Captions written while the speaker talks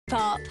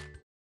pop.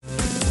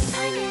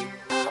 Pineapple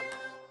pop.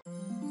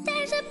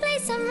 There's a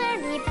place somewhere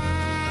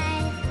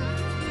nearby,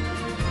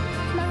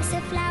 amongst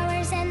the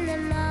flowers and the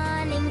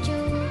morning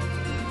dew.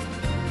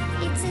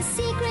 It's a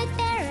secret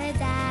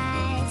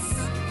paradise.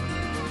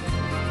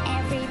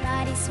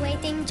 Everybody's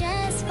waiting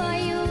just for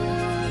you.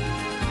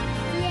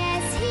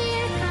 Yes,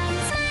 here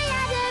comes my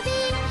other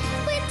bee,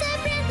 with a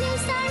brand new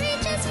story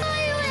just for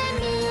you and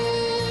me.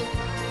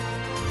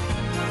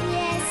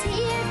 Yes,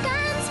 here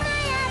comes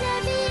my other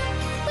bee,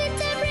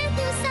 with a brand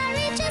new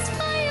story just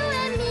for you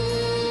and me.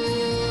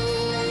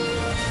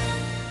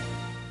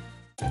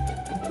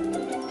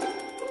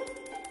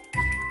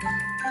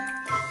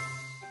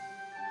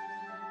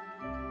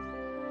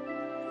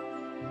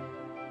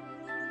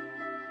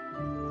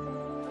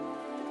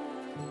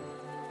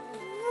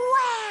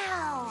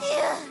 Wow!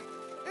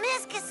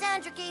 Miss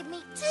Cassandra gave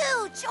me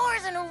 2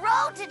 chores in a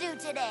row to do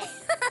today.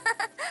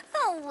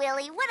 Oh,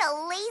 Willy, what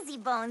a lazy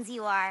bones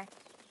you are.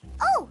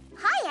 Oh,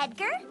 hi,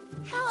 Edgar.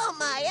 Hello,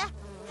 Maya.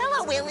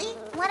 Hello, Willy.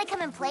 Want to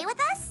come and play with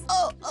us?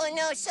 Oh,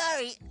 no,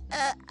 sorry.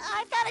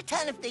 I've got a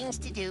ton of things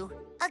to do.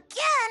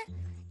 Again?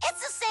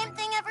 It's the same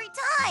thing every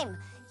time.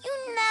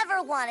 You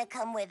never want to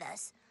come with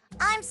us.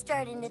 I'm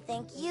starting to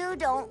think you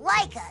don't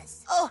like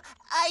us. Oh,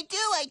 I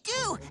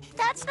do.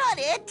 That's not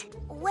it.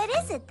 What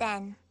is it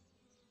then?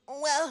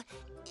 Well,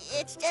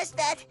 it's just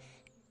that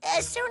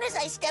as soon as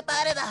I step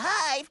out of the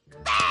hive,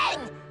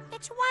 bang!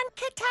 It's one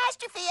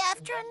catastrophe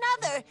after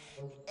another.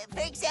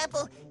 For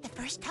example, the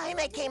first time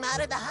I came out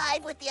of the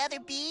hive with the other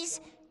bees,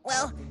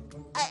 well,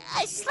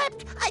 I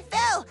slipped, I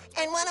fell,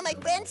 and one of my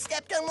friends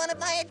stepped on one of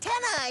my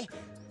antennae.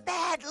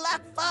 Bad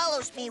luck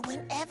follows me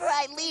whenever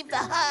I leave the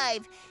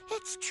hive.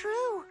 It's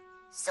true.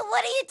 So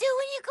what do you do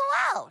when you go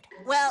out?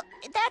 Well,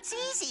 that's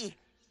easy.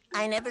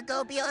 I never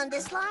go beyond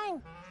this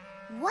line.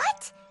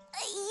 What?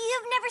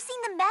 You've never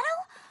seen the meadow?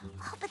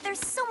 Oh, but there's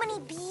so many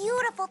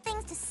beautiful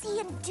things to see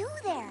and do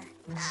there.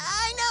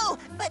 I know,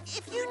 but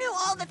if you knew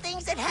all the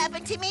things that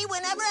happen to me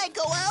whenever I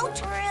go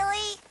out...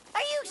 Really?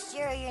 Are you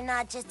sure you're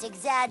not just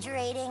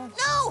exaggerating?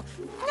 No,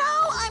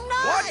 I'm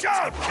not! Watch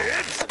out,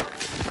 kids!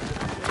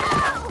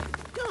 Oh!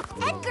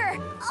 Edgar,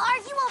 are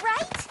you all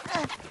right?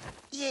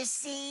 You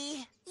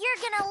see? You're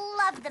gonna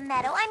love the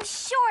meadow, I'm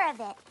sure of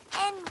it.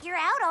 And you're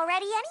out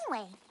already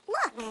anyway.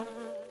 Look.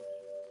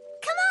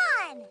 Come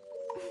on!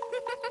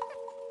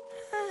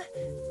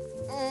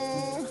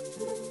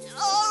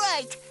 All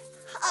right.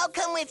 I'll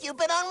come with you,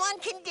 but on one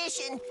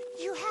condition.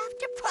 You have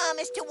to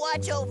promise to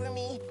watch over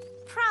me.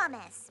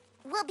 Promise.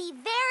 We'll be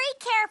very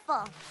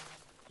careful.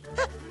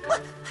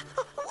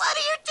 What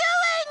are you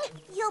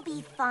doing? You'll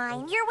be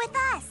fine. You're with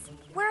us.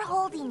 We're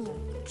holding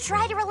you.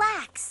 Try to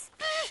relax.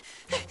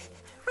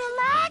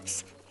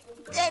 Relax?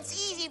 That's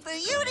easy for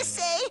you to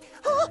say.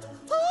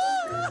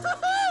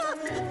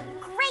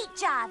 Great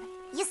job.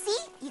 You see,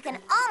 you can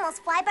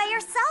almost fly by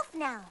yourself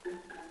now.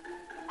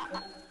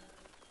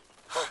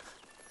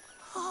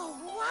 Oh,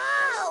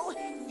 wow!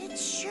 It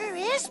sure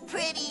is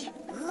pretty.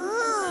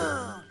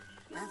 Ooh,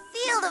 a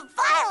field of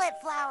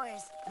violet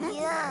flowers.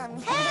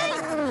 Yum. Hey,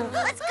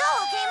 let's go,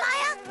 okay,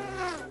 Maya?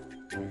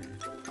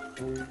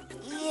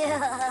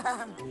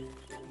 Yum.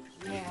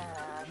 Yum.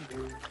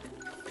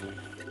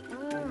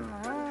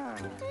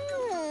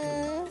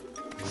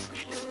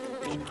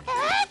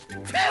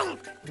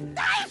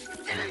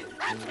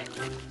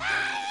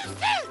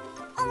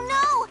 Oh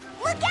no!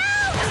 Look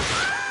out!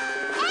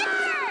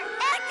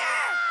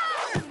 Edgar!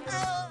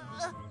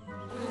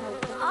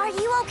 Are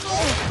you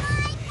okay?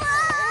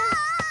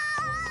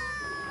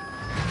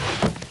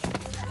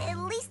 At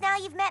least now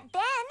you've met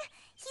Ben.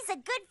 He's a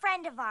good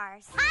friend of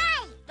ours.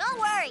 Hi! Don't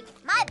worry.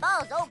 My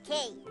ball's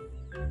okay.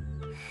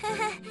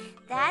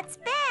 That's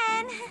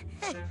Ben.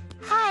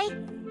 Hi.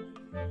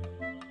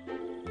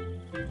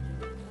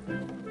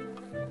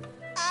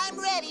 I'm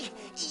ready.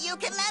 You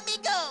can let me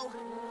go.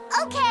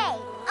 Okay,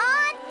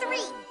 on 3.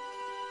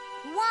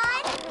 1,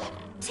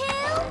 2,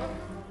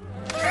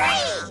 3!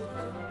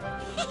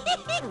 Look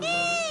at me!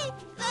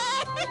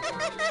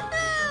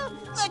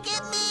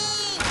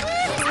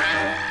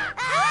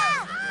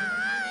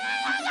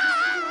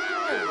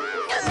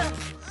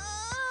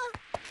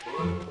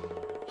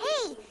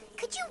 Hey,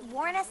 could you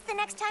warn us the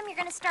next time you're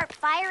gonna start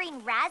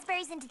firing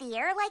raspberries into the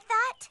air like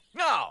that?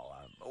 No,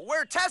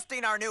 we're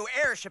testing our new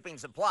air shipping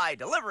supply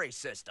delivery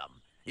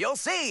system. You'll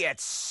see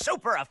it's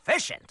super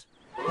efficient.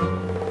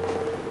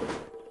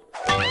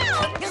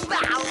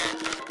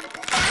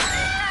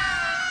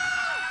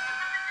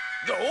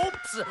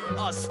 Oops,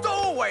 a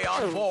stowaway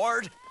on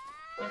board.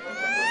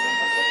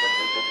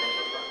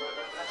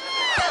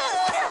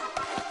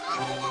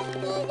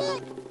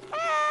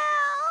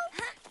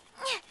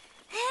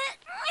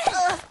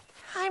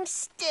 I'm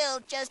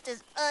still just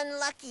as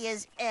unlucky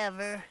as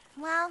ever.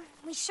 Well,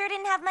 we sure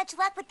didn't have much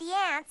luck with the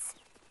ants.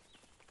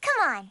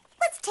 Come on,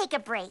 let's take a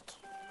break.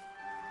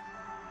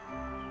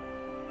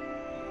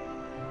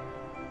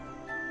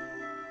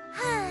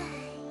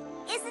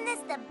 Isn't this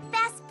the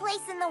best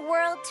place in the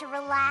world to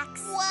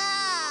relax?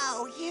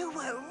 Wow, you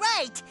were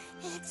right.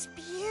 It's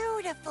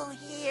beautiful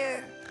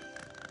here.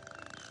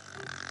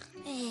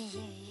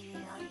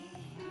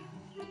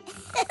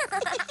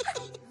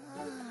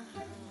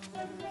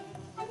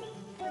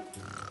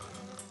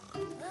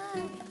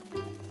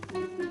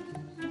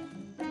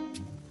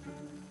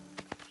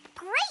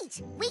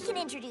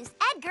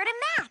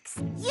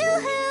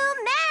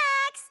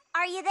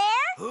 You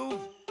there? Who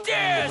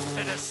dares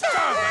to disturb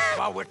us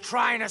while we're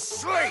trying to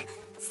sleep?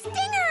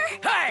 Stinger!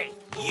 Hey,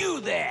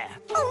 you there!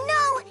 Oh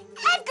no!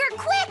 Edgar,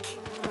 quick!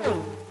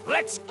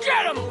 Let's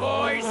get 'em,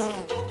 boys!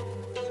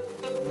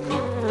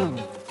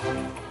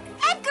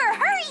 Edgar,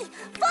 hurry!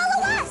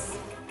 Follow us!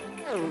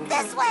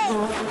 This way!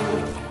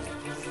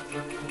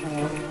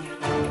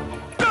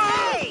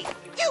 Hey!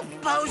 You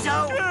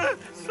bozo!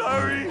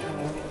 Sorry.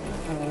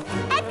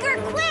 Edgar,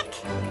 quick!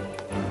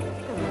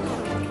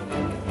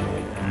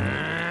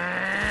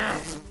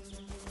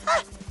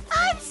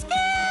 I'm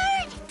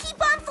scared!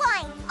 Keep on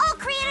flying! I'll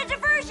create a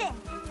diversion!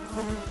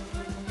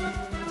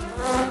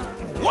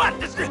 What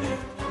is it?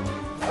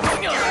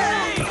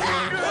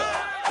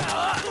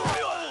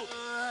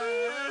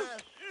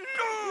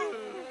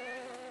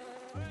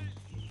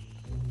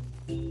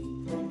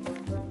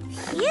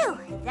 Phew,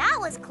 that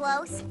was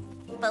close.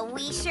 But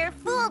we sure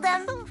fooled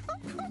them.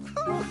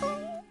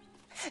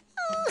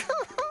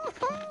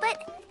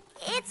 But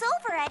it's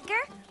over,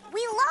 Edgar.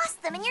 We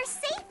lost them and you're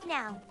safe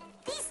now.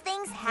 These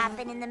things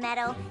happen in the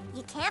meadow.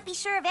 You can't be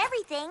sure of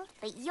everything,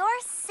 but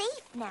you're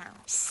safe now.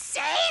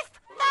 Safe?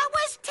 That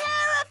was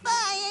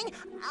terrifying!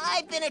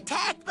 I've been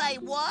attacked by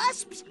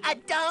wasps, a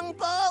dung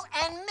bull,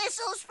 and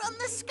missiles from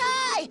the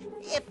sky.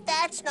 If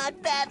that's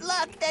not bad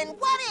luck, then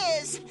what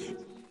is?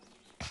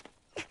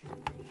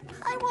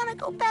 I want to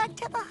go back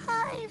to the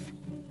hive.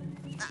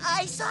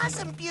 I saw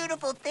some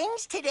beautiful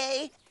things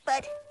today,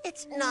 but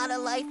it's not a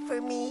life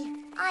for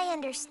me. I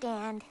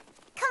understand.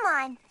 Come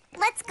on,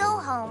 let's go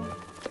home.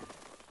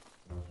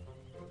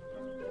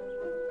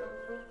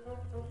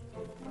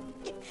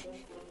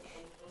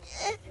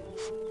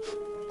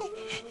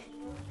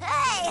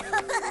 Hey!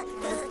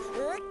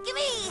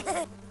 Gimme!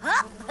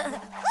 Hop!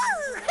 Woo!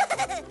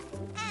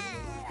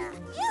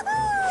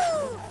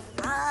 Yoo-hoo!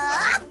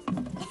 Hop!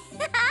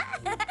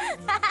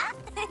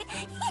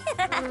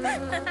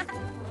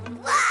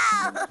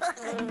 Wow!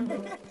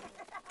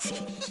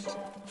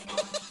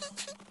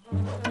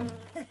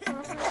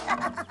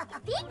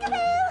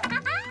 Peekaboo!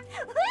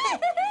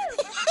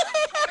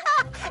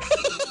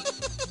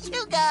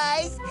 You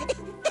guys!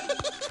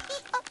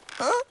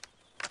 Huh?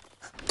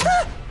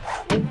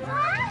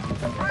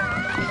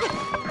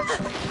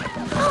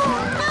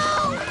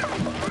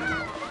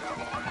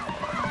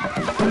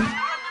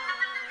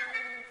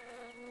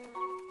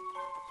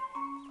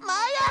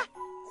 Maya?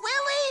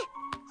 Willy?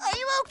 Are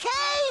you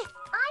okay?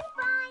 I'm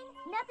fine.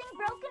 Nothing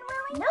broken,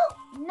 Willy? Nope,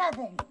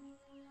 nothing.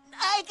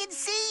 I can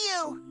see you.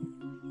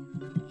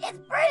 It's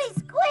pretty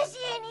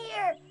squishy in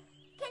here.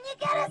 Can you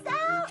get us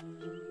out?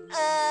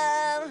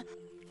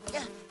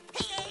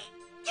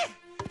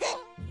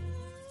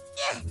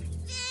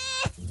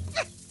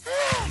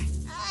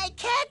 I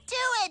can't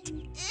do it.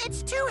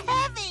 It's too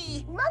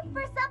heavy. Look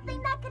for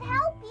something that could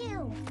help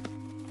you.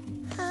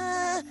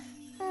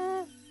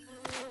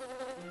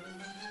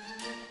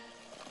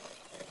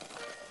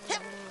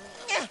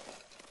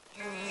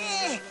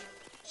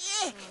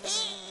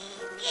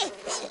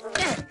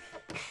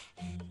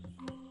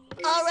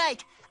 All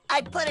right,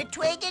 I put a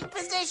twig in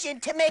position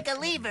to make a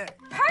lever.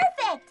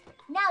 Perfect.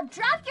 Now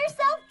drop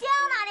yourself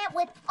down on it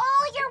with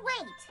all your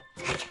weight.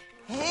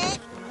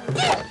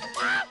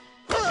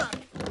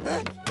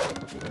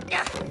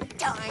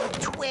 Darn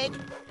twig.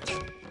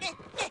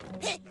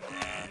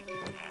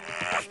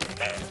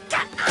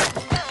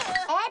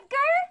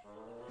 Edgar?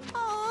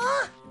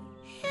 Aw,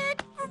 it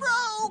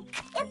broke.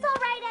 It's all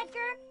right,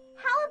 Edgar.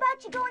 How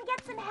about you go and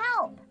get some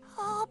help?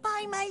 All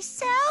by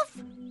myself?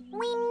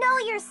 We know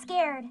you're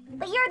scared,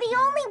 but you're the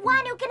only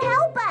one who can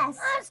help us.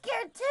 I'm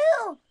scared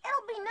too.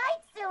 It'll be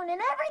night soon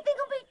and everything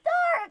will be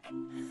dark.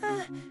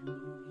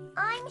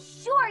 I'm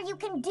sure you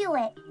can do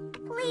it.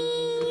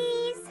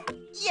 Please?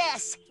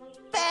 Yes.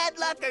 Bad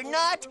luck or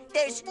not,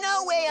 there's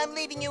no way I'm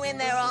leaving you in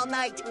there all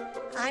night.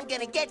 I'm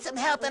gonna get some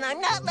help, and I'm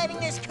not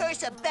letting this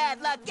curse of bad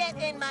luck get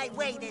in my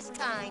way this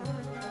time.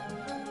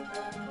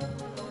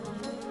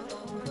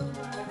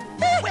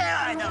 Where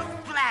are those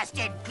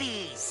blasted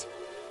bees?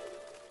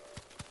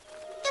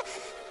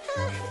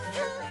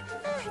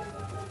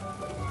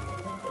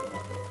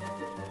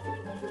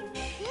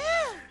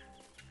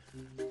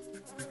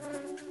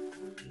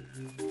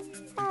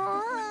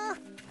 Aw.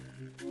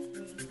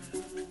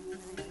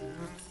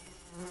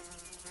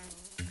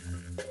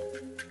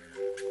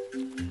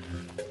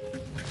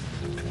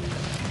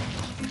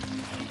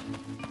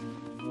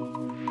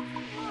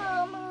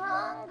 I'm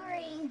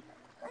hungry.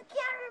 I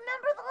can't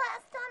remember the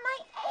last time I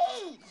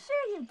ate.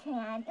 Sure you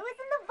can. It was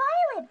in the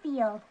violet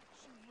field.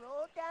 She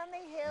rolled down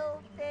the hill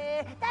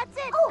there. That's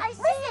it. Oh, I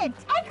see it.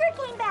 Edgar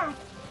came back.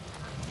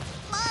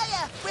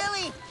 Maya,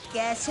 Willy,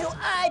 guess who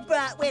I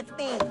brought with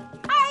me?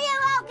 Are you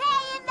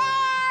okay in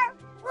there?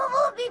 Well,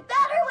 we'll be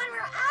better when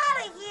we're out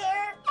of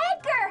here.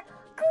 Edgar,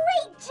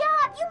 great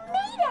job. You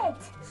made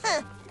it.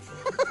 Huh.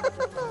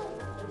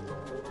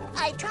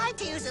 I tried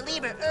to use a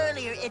lever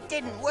earlier. It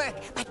didn't work.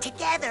 But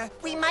together,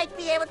 we might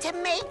be able to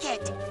make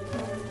it.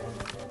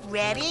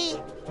 Ready?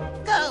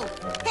 Go.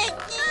 Hey.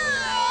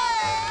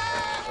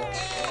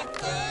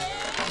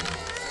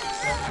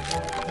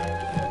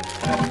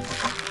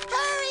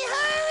 Hurry,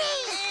 hurry!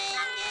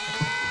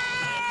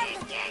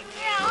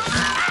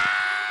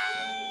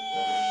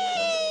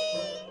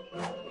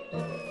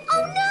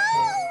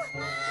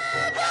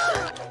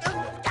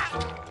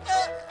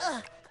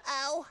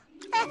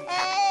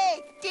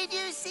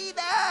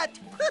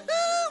 pad!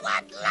 Woohoo!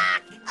 What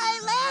luck! I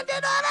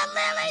landed on a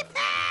lily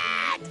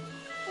pad!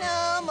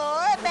 No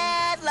more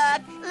bad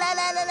luck. La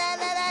la la la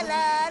la la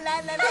la la la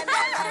la la la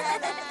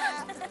la.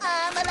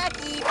 I'm a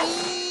lucky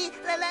bee.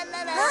 La la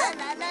la la la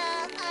la la.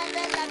 I'm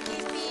the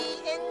luckiest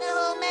bee in the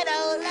whole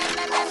meadow. La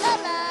la la la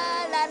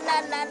la la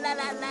la la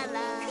la la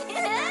la.